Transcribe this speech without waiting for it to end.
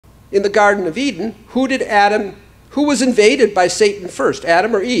in the Garden of Eden, who was invaded by Satan first,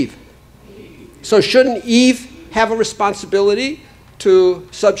 Adam or Eve? So shouldn't Eve have a responsibility to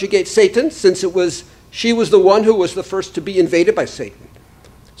subjugate Satan, since she was the one who was the first to be invaded by Satan?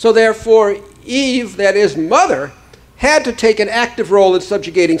 So therefore, Eve, that is mother, had to take an active role in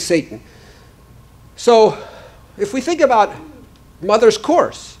subjugating Satan. So if we think about mother's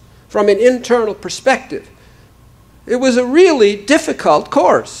course from an internal perspective, it was a really difficult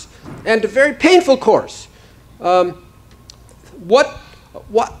course and a very painful course. What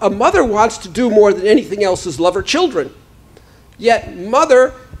a mother wants to do more than anything else is love her children. Yet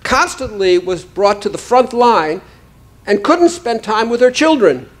mother constantly was brought to the front line and couldn't spend time with her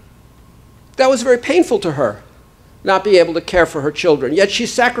children. That was very painful to her, not be able to care for her children. Yet she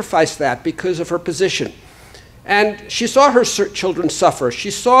sacrificed that because of her position. And she saw her children suffer.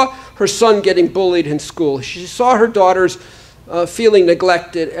 She saw her son getting bullied in school. She saw her daughters feeling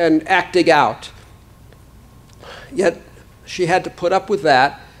neglected and acting out. Yet she had to put up with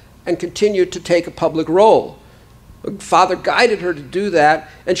that and continue to take a public role. Father guided her to do that,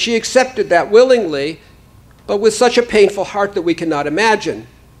 and she accepted that willingly, but with such a painful heart that we cannot imagine.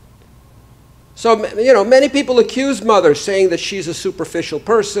 So, many people accuse mother, saying that she's a superficial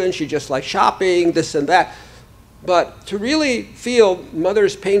person, she just likes shopping, this and that. But to really feel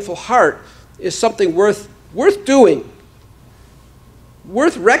mother's painful heart is something worth doing,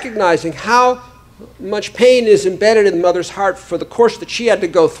 worth recognizing how much pain is embedded in mother's heart for the course that she had to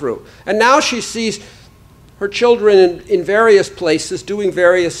go through. And now she sees her children in various places doing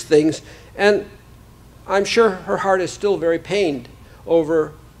various things, and I'm sure her heart is still very pained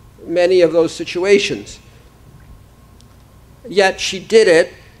over many of those situations. Yet she did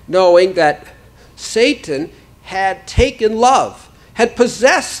it knowing that Satan had taken love, had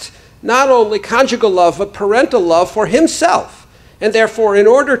possessed not only conjugal love, but parental love for himself. And therefore, in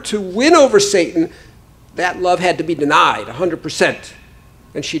order to win over Satan, that love had to be denied 100%.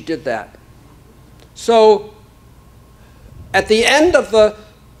 And she did that. So, at the end of the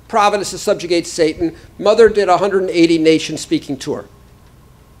Providence to Subjugate Satan, Mother did a 180-nation speaking tour.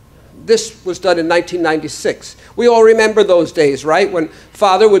 This was done in 1996. We all remember those days, right? When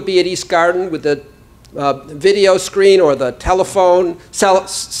Father would be at East Garden with the video screen or the telephone,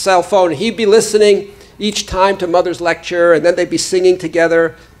 cell phone. He'd be listening each time to Mother's lecture, and then they'd be singing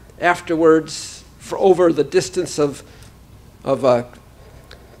together afterwards for over the distance of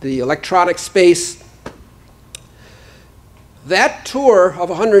the electronic space. That tour of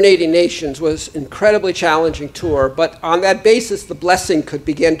 180 nations was an incredibly challenging tour, but on that basis, the blessing could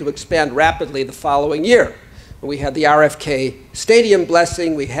begin to expand rapidly the following year. We had the RFK Stadium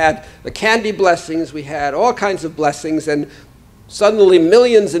blessing, we had the candy blessings, we had all kinds of blessings, and suddenly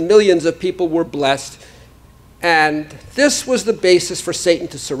millions and millions of people were blessed. And this was the basis for Satan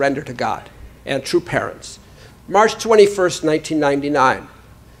to surrender to God and true parents. March 21st, 1999.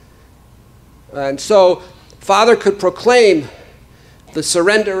 And so Father could proclaim the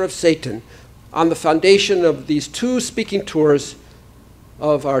surrender of Satan on the foundation of these two speaking tours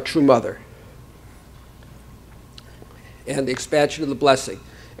of our true mother and the expansion of the blessing.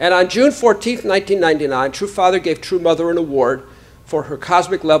 And on June 14th, 1999, True Father gave True Mother an award for her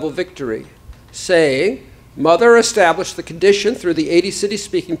cosmic level victory, saying, Mother established the condition through the 80-city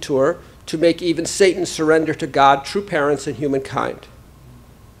speaking tour to make even Satan surrender to God, true parents, and humankind.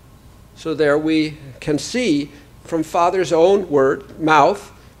 So there we can see from Father's own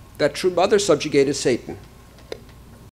mouth that True Mother subjugated Satan.